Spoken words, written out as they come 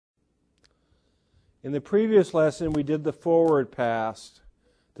In the previous lesson, we did the forward pass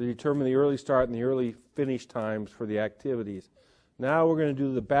to determine the early start and the early finish times for the activities. Now we're going to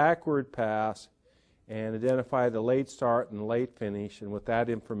do the backward pass and identify the late start and late finish, and with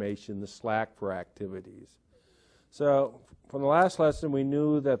that information, the slack for activities. So from the last lesson, we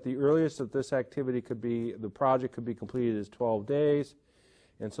knew that the earliest that this activity could be, the project could be completed is 12 days,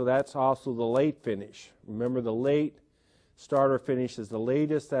 and so that's also the late finish. Remember, the late start or finish is the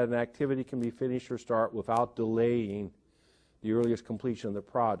latest that an activity can be finished or start without delaying the earliest completion of the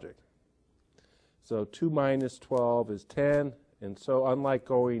project. So 2 minus 12 is 10, and so unlike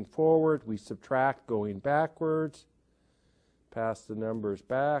going forward, we subtract going backwards, pass the numbers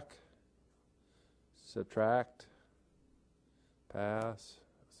back, subtract, pass,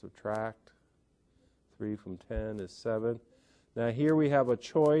 subtract. 3 from 10 is 7. Now here we have a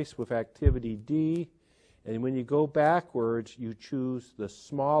choice with activity D, and when you go backwards, you choose the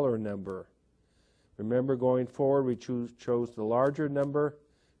smaller number. Remember, going forward, we chose the larger number.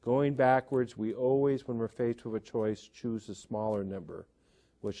 Going backwards, we always, when we're faced with a choice, choose the smaller number,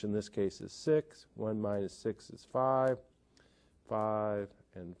 which in this case is 6. 1 minus 6 is 5. 5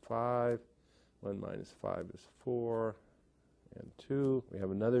 and 5. 1 minus 5 is 4 and 2. We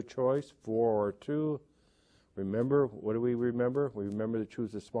have another choice, 4 or 2. Remember, what do we remember? We remember to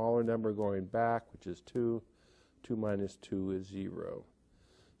choose the smaller number going back, which is 2. 2 minus 2 is 0.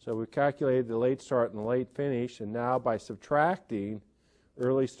 So we calculated the late start and the late finish, and now by subtracting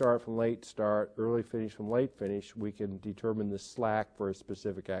early start from late start, early finish from late finish, we can determine the slack for a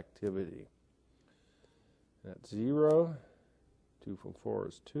specific activity. That's 0. 2 from 4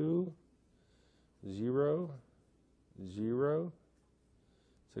 is 2. 0. 0.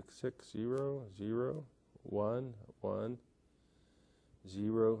 6, 6, 0, 0. 1, 1,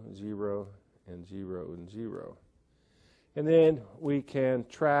 0, 0, and 0, and 0. And then we can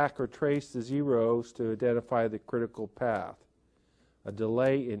track or trace the zeros to identify the critical path. A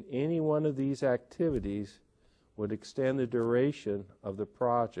delay in any one of these activities would extend the duration of the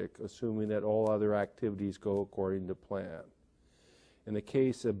project, assuming that all other activities go according to plan. In the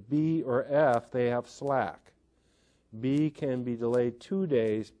case of B or F, they have slack. B can be delayed 2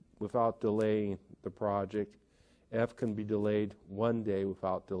 days without delaying the project. F can be delayed 1 day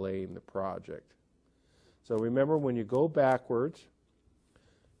without delaying the project. So remember, when you go backwards,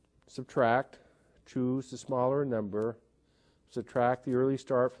 subtract, choose the smaller number, subtract the early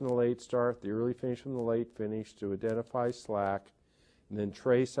start from the late start, the early finish from the late finish to identify slack, and then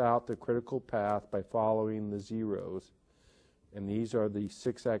trace out the critical path by following the zeros. And these are the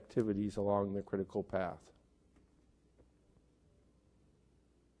 6 activities along the critical path.